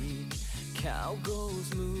goes squeak. Cow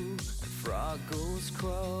goes moo, frog goes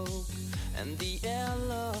croak, and the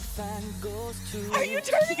elephant goes toot. Are you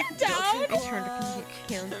turning it down? I turned to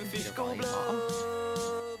Kalen's And fish computer go volume off.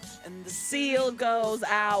 blub, and the Seal goes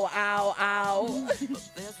ow, ow, ow.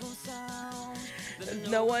 there's one sound that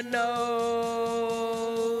No one knows.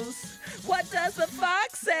 What does the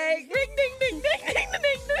fox say? Ring ding ding ding ding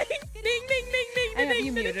ding ding ding ding ding ding I have ding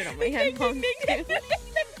you ding muted on my ding, ding, headphones, ding, ding, ding, ding,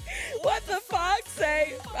 ding. What the fox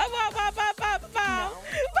say? Bow, bow, bow, bow, bow, bow.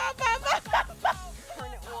 Bow, bow, bow, bow, bow.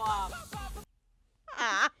 Turn it off.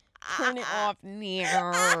 Ah. Turn it off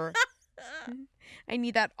now. I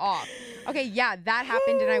need that off. Okay, yeah, that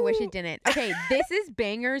happened and I wish it didn't. Okay, this is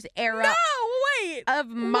Banger's era No, wait. of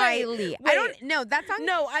Miley. I don't know. That song,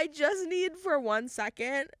 No, I just need for 1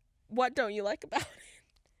 second. What don't you like about it?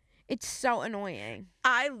 it's so annoying.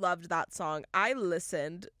 I loved that song. I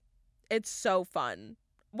listened. It's so fun.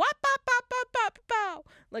 Wop, bop, bop, bop, bop, bow.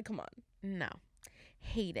 Like, come on. No.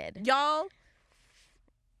 Hated. Y'all,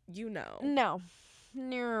 you know. No.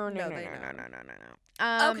 No, no, No, no, they no, no, know. no, no, no,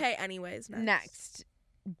 no. Okay, anyways, Next.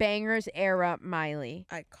 Banger's era Miley.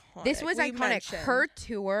 Iconic. This was We iconic. mentioned- Her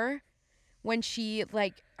tour when she,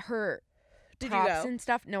 like, her Did you props go? and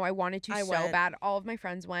stuff. No, I wanted to I so went. bad. All of my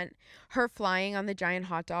friends went. Her flying on the giant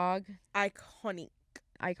hot dog. Iconic.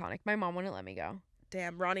 Iconic. My mom wouldn't let me go.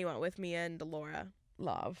 Damn, Ronnie went with me and Laura.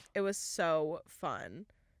 Love. It was so fun.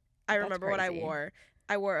 I That's remember what I crazy. wore.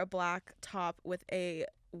 I wore a black top with a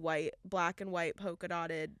black and white polka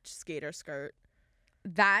dotted skater skirt.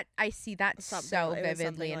 That I see that Something- so it was vividly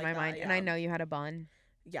something in like my that, mind, and I yeah. know you had a bun.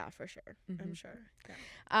 Yeah, for sure. I'm Mhm. sure.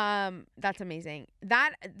 Yeah. That's amazing.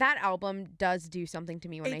 That album does do something to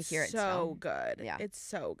me when It's I hear it. so good. Yeah. It's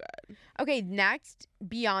so good. Okay, next,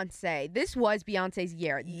 Beyonce. This was Beyonce's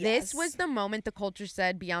year. This was Yes. the moment the culture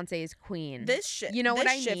said Beyonce is queen. This shit. You know what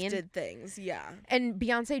this I mean? shifted things. Yeah. And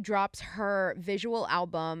Beyonce drops her visual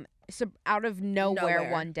album out of nowhere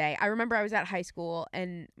Nowhere. one day. I remember I was at high school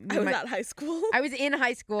and I was at high school. I was in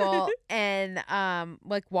high school and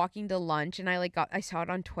like walking to lunch and I saw it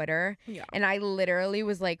on Twitter Yeah. and I literally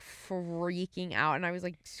was like freaking out and I was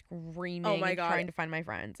like screaming Oh my and God. trying to find my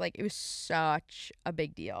friends. Like it was such a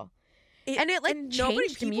big deal. It- And it, like, nobody,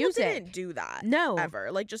 changed people music. didn't do that. No.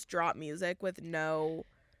 Ever. Like just drop music with no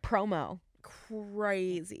Promo.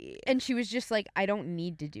 crazy. And she was just like, I don't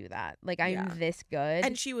need to do that. Like I'm Yeah. this good.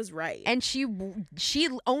 And she was right. And she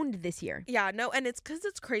owned this year. yeah, no, and it's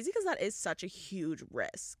crazy because that is such a huge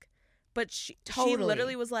risk. But she Totally.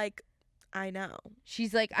 literally was like, I know.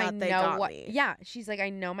 She's like, I That they know got what. me. Yeah, she's like, I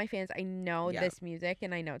know my fans. I know Yeah. this music,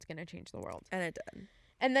 and I know it's gonna change the world. And it did.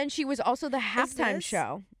 And then she was also the halftime this-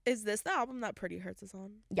 show. Is this the album that Pretty Hurts is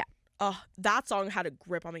on? Yeah. Oh, that song had a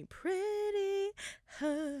grip on me. Pretty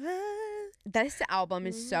Hurts. This album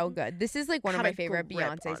is so good. This is like one of Had my a favorite grip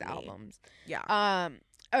Beyonce's on me. albums. Yeah.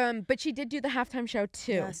 But she did do the halftime show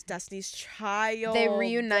too. Yes, Destiny's Child. They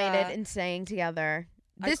reunited and sang together.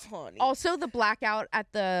 This Iconic. also the blackout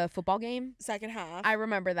at the football game. Second half. I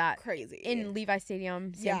remember that Crazy. in Levi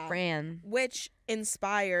Stadium, San Yeah. Fran. Which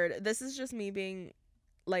inspired, this is just me being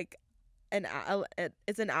like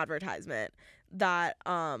it's an advertisement that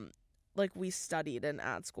like we studied in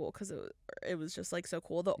ad school because it was just like so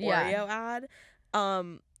cool. The Yeah. Oreo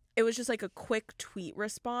ad, it was just like a quick tweet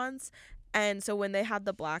response, and so when they had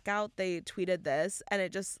the blackout they tweeted this, and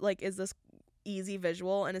it just like is this easy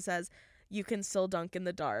visual, and it says you can still dunk in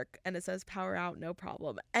the dark, and it says power out no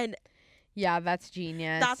problem, and Yeah, that's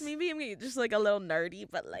genius. that's me being just like a little nerdy,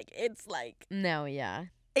 but like it's like No, yeah.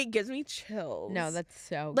 it gives me chills. No, that's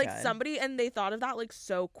so like good. somebody, and they thought of that like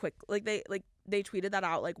so quick, like they tweeted that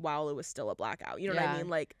out like while it was still a blackout, you know what Yeah. I mean,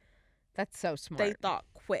 like That's so smart. they thought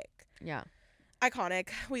quick. Yeah. Iconic.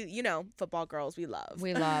 We, football girls, we love.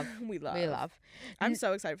 We love. we love. We love. I'm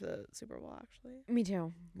so excited for the Super Bowl, actually. Me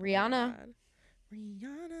too. Oh my Rihanna. God.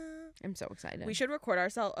 Rihanna. I'm so excited. We should record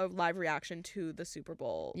ourselves a live reaction to the Super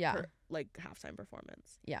Bowl. Yeah. Halftime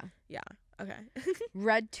performance. Yeah. Yeah. Okay.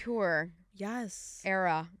 Red Tour Yes.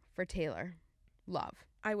 era for Taylor. Love.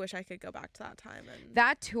 I wish I could go back to that time and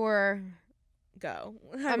That tour, go.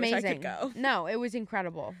 I amazing. wish I could go. No, it was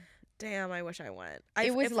incredible. Damn, I wish I went.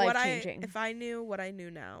 It was life-changing. If I knew what I knew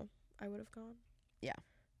now, I would have gone. Yeah.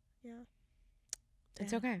 Yeah.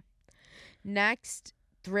 It's Damn. okay. Next,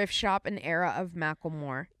 Thrift Shop, an era of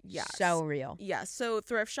Macklemore. Yes. So real. Yeah. So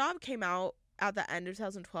Thrift Shop came out at the end of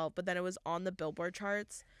 2012, but then it was on the Billboard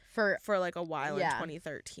charts For for like a while Yeah. in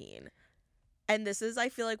 2013. And this is, I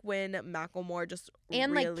feel like, when Macklemore just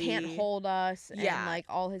and really, like Can't Hold Us Yeah. and like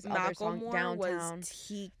all his other songs, Macklemore Downtown. was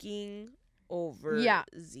taking over Yeah.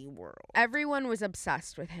 the world. Everyone was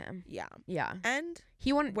obsessed with him. Yeah. Yeah. And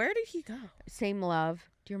He won where did he go? Same Love.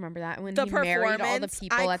 Do you remember that? When The he married all the performance,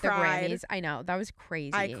 people I at the cried. Grammys. I know. That was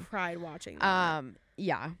crazy. I cried watching that.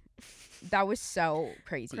 Yeah. That was so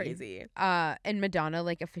crazy. Crazy. And Madonna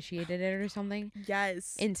like officiated it or something.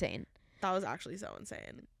 Yes. Insane. That was actually so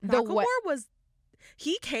insane. The Macklemore was,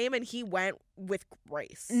 he came and he went with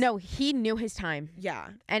grace. No, he knew his time Yeah.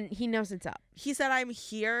 and he knows it's up. He said, I'm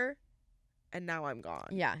here and now I'm gone.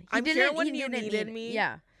 Yeah. I'm here when you didn't needed need- me.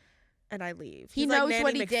 Yeah. And I leave. He He's knows like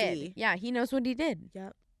what Nanny he did. McPhee. Yeah, he knows what he did.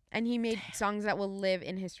 Yep. And he made songs that will live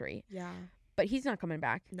in history. Yeah. But he's not coming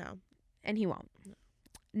back. No. And he won't.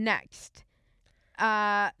 Next.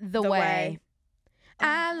 The Way.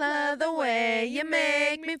 I love the way you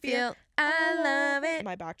make me feel. I love it.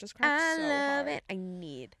 My back just cracked I so love hard. it. I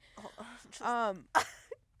need. Just-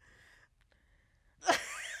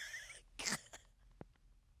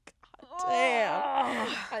 Damn.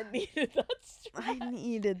 I needed that. I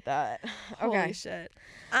needed that. Holy Okay. shit.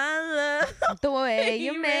 I love The way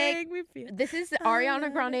you make. me feel. This is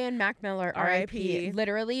Ariana Grande and Mac Miller, R.I.P. R.I.P..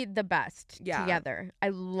 Literally the best Yeah. together. I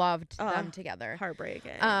loved them Ugh. together.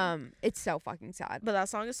 Heartbreaking. It's so fucking sad. But that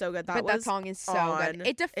song is so good. But that song is so on. good.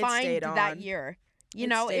 It defined stayed that on. year. You It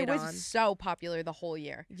know, it stayed was on. so popular the whole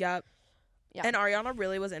year. Yep. Yeah. And Ariana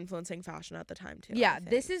really was influencing fashion at the time too. Yeah, I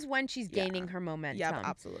this think. is when she's Yeah. gaining her momentum. Yep,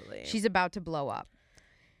 absolutely. She's about to blow up.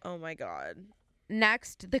 Oh my god.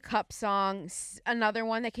 Next, the Cup song, another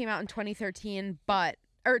one that came out in 2013,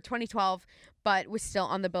 or 2012, but was still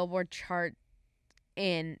on the Billboard chart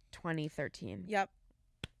in 2013. Yep.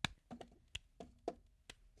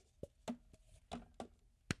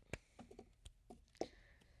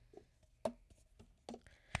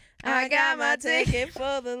 I got my ticket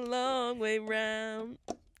for the long way round.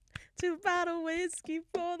 2 bottle whiskey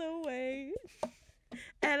for the way.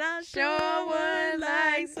 And I sure would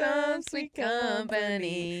like some sweet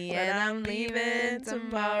company. And I'm leaving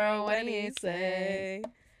tomorrow, what do you say?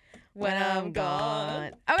 When I'm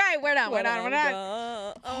gone. Okay, we're done. We're When done. We're I'm done.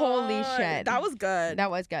 gone. Holy shit. That was good.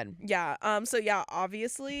 That was good. Yeah. So yeah,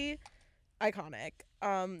 obviously iconic.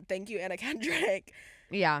 Thank you, Anna Kendrick.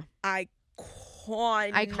 Yeah. Iconic.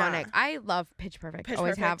 I love Pitch Perfect. Pitch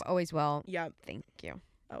Always have, Perfect. always will. Yep, Thank you.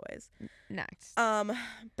 always. Next.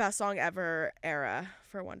 Best song ever era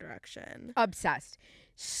for One Direction. Obsessed.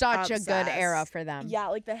 Such a good era Obsessed. for Yeah,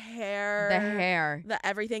 like the hair. The hair. The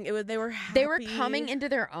everything. It was they were happy. They were coming into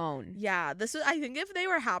their own. Yeah, this was. I think if they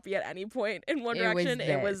were happy at any point in One It was Direction,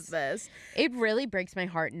 it was this. It really breaks my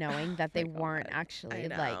heart knowing that they my weren't God. actually I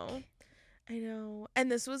know. I know.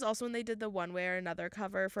 And this was also when they did the One Way or Another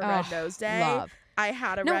cover for Red Nose Day. Love. I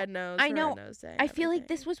had a No, red nose. I for know. Red Nose Day. I feel like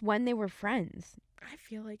everything. this was when they were friends. I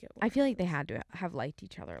feel like it was. I feel like they had to have liked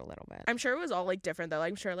each other a little bit. I'm sure it was all like different though.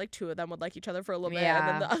 Like, I'm sure like 2 of them would like each other for a little bit,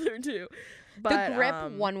 Yeah. and then the other 2. But the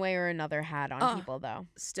grip one way or another had on ugh, people though.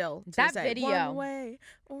 still to That this day, video. one way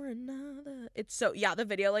or another. It's so the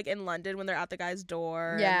video like in London when they're at the guy's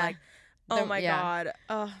door. Yeah. And, like, oh my yeah. god.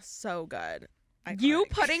 Oh, so good. You Iconic.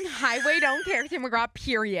 putting Highway Don't Care Tim McGraw,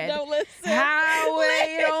 period. No, listen.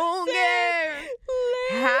 Highway Don't Care.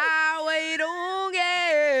 Highway Don't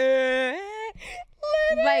Care.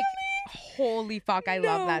 Like, holy fuck, I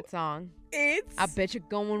love No. that song. It's. I bet you're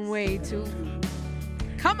going way too.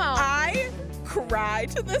 Come on. I cry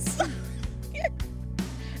to this song.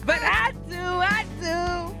 But I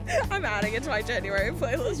do. I'm adding it to my January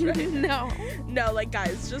playlist right now. No. No, like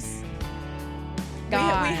guys, just we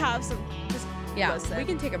God. have some. Just Yeah, listen. we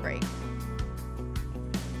can take a break.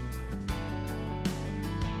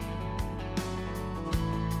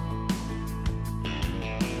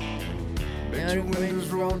 Bet your windows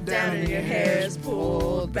roll down and your hair's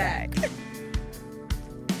pulled back.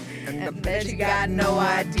 And I bet you got no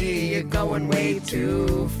idea you're going way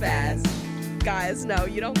too fast. Guys, no,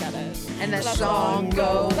 you don't get it. And the song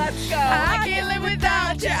goes, Let's go. I can't live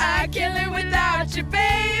without you, I can't live without you,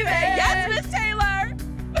 baby. Yes, Miss Taylor.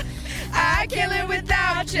 I can't live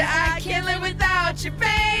without you, I can't live without you,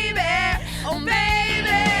 baby. Oh, baby.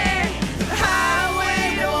 The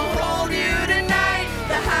highway don't hold you tonight.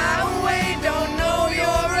 The highway don't know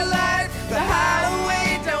you're alive. The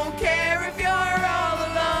highway don't care if you're all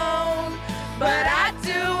alone. But I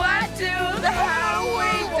do. The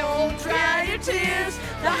highway won't dry your tears.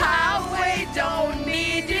 The highway don't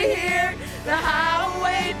need you here. The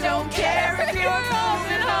highway don't care if you're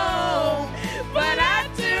coming home. But I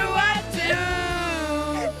do.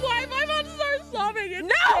 Why am I about to start sobbing? It's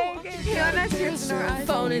No! so good.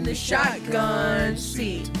 Phone in the shotgun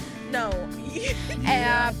seat. No. And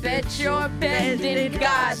I bet you're bending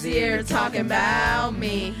God's ear talking about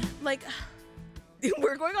me. Like,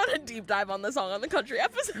 we're going on a deep dive on the song on the country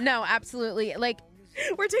episode. No, absolutely. Like,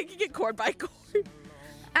 We're taking it chord by chord.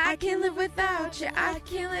 I can't live without you. I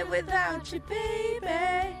can't live without you,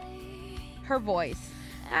 baby. Her voice.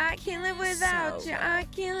 I can't live without So you. good. I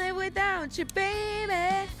can't live without you,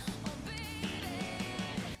 baby.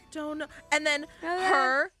 Don't know. And then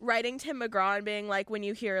her writing Tim McGraw and being like, when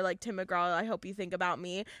you hear like Tim McGraw, I hope you think about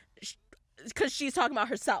me, because she's talking about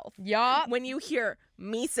herself. Yup. When you hear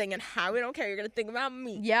me singing How We Don't Care, you're gonna think about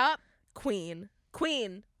me. Yup. Queen.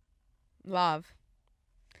 Love.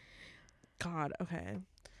 God. Okay.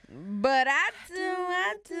 But I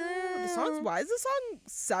do. Why is the song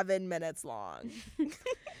 7 minutes long?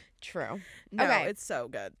 True. No, Okay. it's so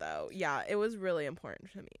good though. Yeah, it was really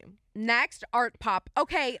important to me. Next, art pop.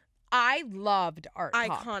 Okay, I loved art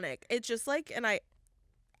pop. Iconic. It's just like, and I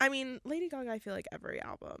mean, Lady Gaga, I feel like every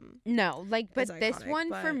album. No, like, but It's this iconic, one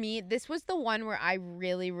for but- me, this was the one where I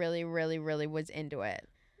really, really, really, really was into it.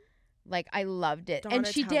 Like, I loved it. And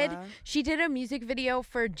Donatella. she did a music video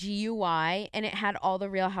for GUI, and it had all the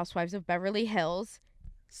Real Housewives of Beverly Hills.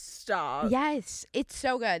 Stop. Yes, it's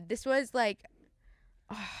so good. This was like,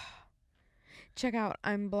 check out,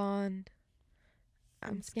 I'm blonde.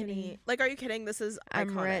 I'm skinny. Like, are you kidding? This is I'm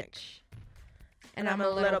iconic. rich. And I'm a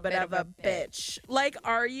little bit of a bitch. Like,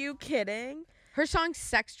 are you kidding? Her song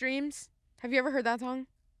Sex Dreams. Have you ever heard that song?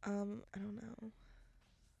 I don't know.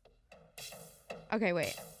 Okay,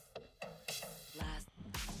 wait.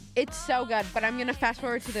 It's so good, but I'm going to fast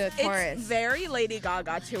forward to the chorus. It's very Lady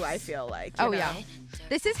Gaga too, I feel like. you Oh, know? yeah.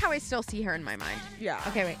 This is how I still see her in my mind. Yeah.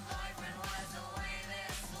 Okay, wait.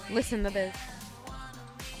 Listen to this.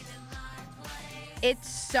 It's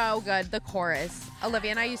so good, the chorus.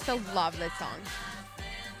 Olivia and I used to love this song.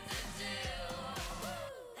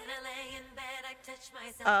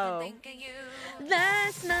 Oh.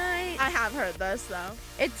 Last night. I have heard this though.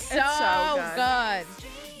 It's so, so good.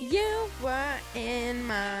 You were in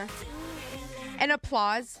my... And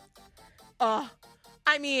applause. Oh.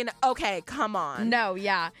 I mean, okay, come on. No,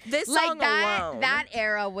 yeah. This like song that, alone. that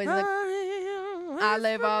era was the... I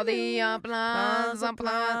live all the applause.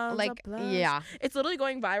 Like, yeah. It's literally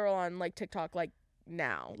going viral on like TikTok like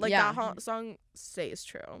now. Like Yeah. that song stays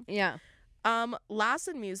true. Yeah. Last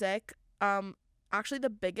in music, actually the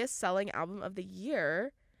biggest selling album of the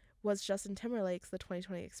year was Justin Timberlake's The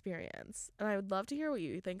 2020 Experience. And I would love to hear what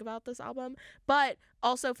you think about this album. But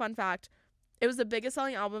also, fun fact, it was the biggest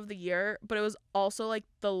selling album of the year, but it was also like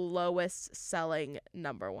the lowest selling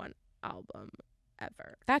 #1 album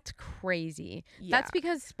ever. That's crazy. Yeah. That's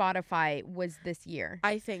because Spotify was this year.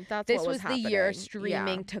 I think that's This what was the happening. year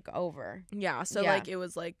streaming took over. Yeah, so Yeah. like it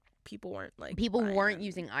was like people weren't like People buying weren't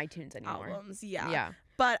using iTunes anymore. albums. Yeah. Yeah.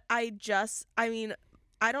 But I mean,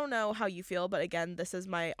 I don't know how you feel, but again, this is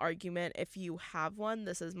my argument. If you have one,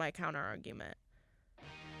 this is my counter argument.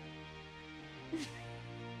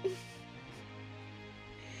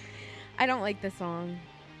 I don't like this song.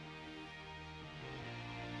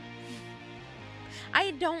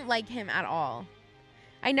 I don't like him at all.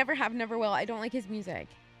 I never have, never will. I don't like his music.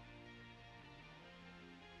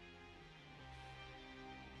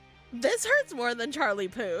 This hurts more than Charlie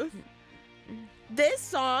Puth. This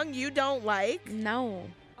song you don't like? No.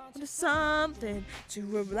 Something to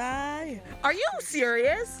rely. Are you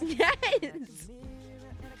serious? Yes.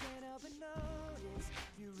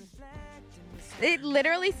 It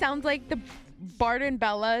literally sounds like the Bart and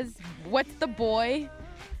Bella's What's the Boy?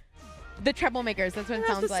 The Troublemakers. That's what it That's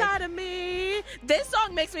sounds the like. side of me. This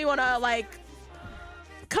song makes me want to like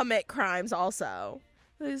commit crimes also.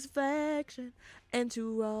 Reflection and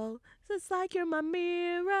to roll. It's like you're my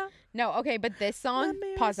mirror. No, okay, but this song, My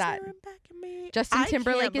mirror pause that. staring back at me. Justin I can't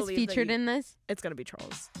Timberlake is believe that featured you- in this. It's gonna be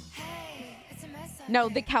Trolls. No,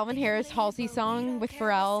 the Calvin Harris Halsey song with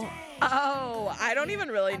Pharrell. Oh, I don't even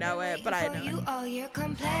really know it, but I know. You all your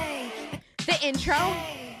complaint. The intro.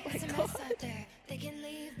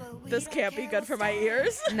 This can't be good for my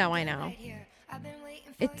ears. No, I know.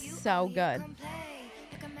 It's so good.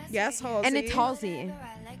 Yes, Halsey. And it's Halsey.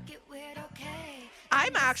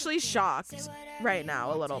 I'm actually shocked right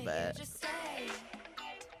now a little bit.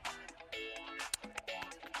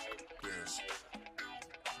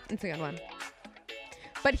 It's a good one.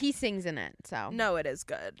 But he sings in it, so. No, it is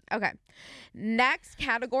good. Okay. Next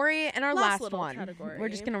category and our last little one. category. We're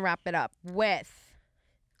just going to wrap it up with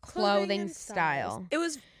clothing and style. styles. It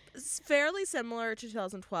was fairly similar to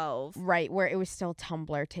 2012. Right, where it was still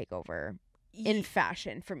Tumblr takeover in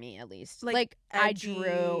fashion for me, at least. Like I drew,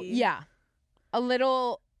 edgy. yeah, a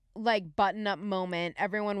little like button-up moment.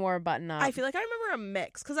 Everyone wore a button-up. I feel like I remember a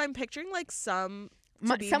mix because I'm picturing like some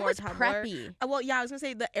be some more was Tumblr. preppy. Well, yeah, I was gonna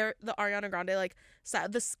say the Ariana Grande like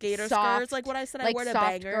the skater Soft, skirts, like what I said. I like wore to soft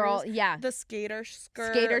bangers. girl, yeah. The skater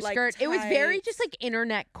skirt. Skater like, skirt. It was very tights. just like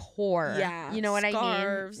internet core. Yeah, You know what I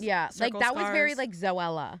scarves, mean? Yeah. Like circle that was very scarves. like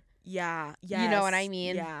Zoella. Yeah, You know what I yes,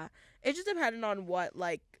 mean? Yeah. It just depended on what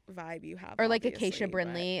like vibe you have. Or like obviously, Acacia but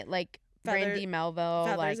Brindley, like Feather- Brandy Melville,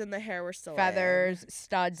 feathers like in the hair were still feathers, studs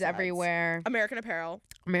Studs. everywhere. American Apparel.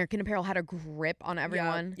 American Apparel had a grip on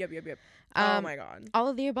everyone. Yep. Oh Um, my god. All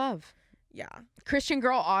of the above. Yeah. Christian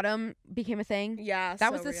Girl Autumn became a thing. Yeah. That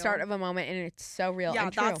so was the real. start of a moment, and it's so real Yeah,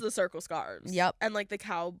 and true. that's the circle scarves. Yep. And like the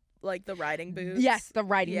cow, like the riding boots. Yes, the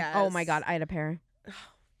writing. Oh my Yes. god, I had a pair.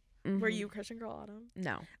 Were Mhm. you Christian Girl Autumn?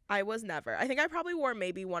 No. I was never. I think I probably wore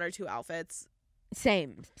maybe one or two outfits.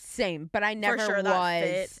 Same. But I never sure that was.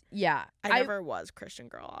 fit. Yeah. I never was Christian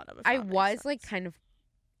Girl Autumn. If I that makes was like sense. kind of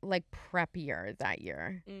like preppier that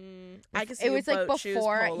year. I can see It was like boat shoes,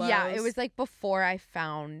 before. Yeah, it polos. was like before I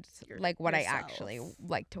found Your- like what I yourself. actually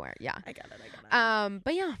like to wear. Yeah. I get it.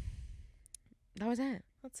 But yeah, that was it.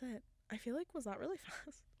 That's it. I feel like was that really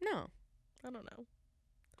fast? No. I don't know.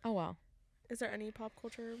 Oh well. Is there any pop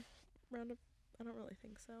culture roundup? I don't really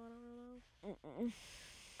think so. I don't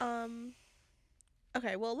know.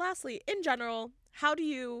 Okay, well, lastly, in general, how do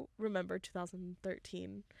you remember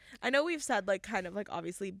 2013? I know we've said, like, kind of, like,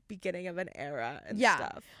 obviously beginning of an era and Yeah.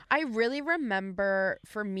 stuff. I really remember.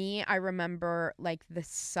 For me, I remember like the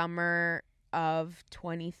summer of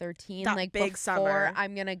 2013, That like big before summer.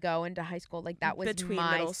 I'm gonna go into high school. Like that was Between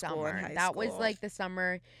my middle school and summer. high That was school. like the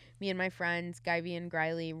summer. Me and my friends, Gyvie and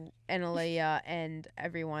Griley and Aaliyah and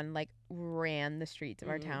everyone like ran the streets of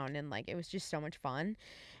our Mhm. town, and like it was just so much fun.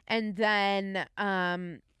 And then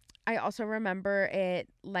I also remember it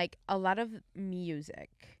like a lot of music.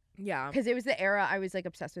 Yeah. Because it was the era I was like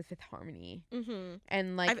obsessed with Fifth Harmony, Mm-hmm.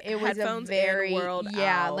 and like I've- it was a headphones in, very World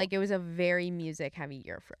yeah, Out. like it was a very music heavy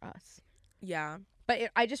year for us. Yeah.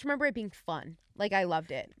 But I just remember it being fun. Like I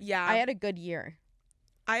loved it. Yeah. I had a good year.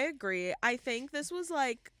 I agree. I think this was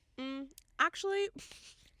like, actually,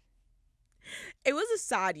 it was a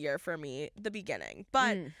sad year for me, the beginning,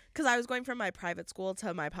 but Mm. because I was going from my private school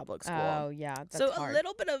to my public school. Oh yeah, that's so hard. a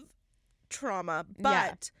little bit of trauma, Yeah.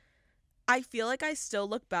 but I feel like I still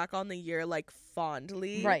look back on the year like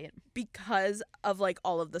fondly, right. because of like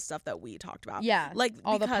all of the stuff that we talked about. Yeah, Like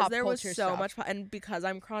all the because pop there was culture so stuff. much fun, and because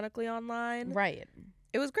I'm chronically online, right.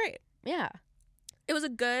 it was great. Yeah, It was a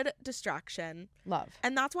good distraction, love.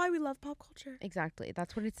 and that's why we love pop culture. Exactly.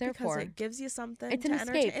 That's what it's there Because for. it gives you something It's to an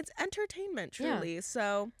entertain. escape. It's entertainment, Yeah. truly.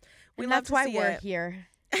 So we And love that's to why see we're it. here.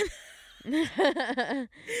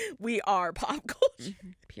 We are pop culture.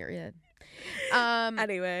 Period.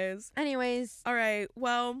 Anyways, Anyways, all right.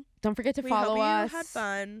 Well, don't forget to we follow hope us. you had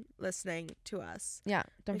fun listening to us. Yeah,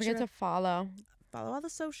 don't Make forget sure to follow. Follow all the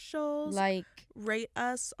socials. Like, Rate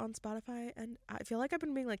us on Spotify, and I feel like I've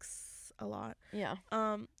been being like a lot. yeah.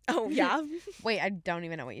 Oh yeah. Wait, I don't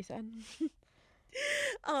even know what you said.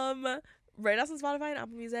 Rate us on Spotify and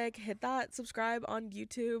Apple Music. Hit that subscribe on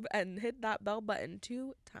YouTube and hit that bell button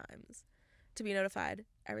 2 times to be notified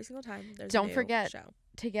every single time there's a Don't new forget. show.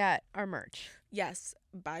 To get our merch. Yes,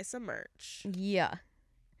 buy some merch. Yeah.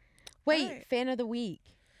 Wait, Alright. fan of the week.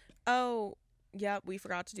 Oh, yeah, we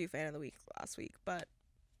forgot to do fan of the week last week, but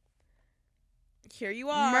here you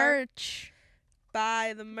are. Merch.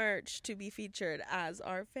 Buy the merch to be featured as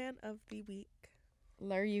our fan of the week.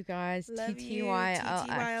 Love you guys. Love you. TTYLX.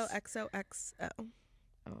 TTYLXOXO.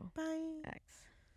 Oh, Bye. X.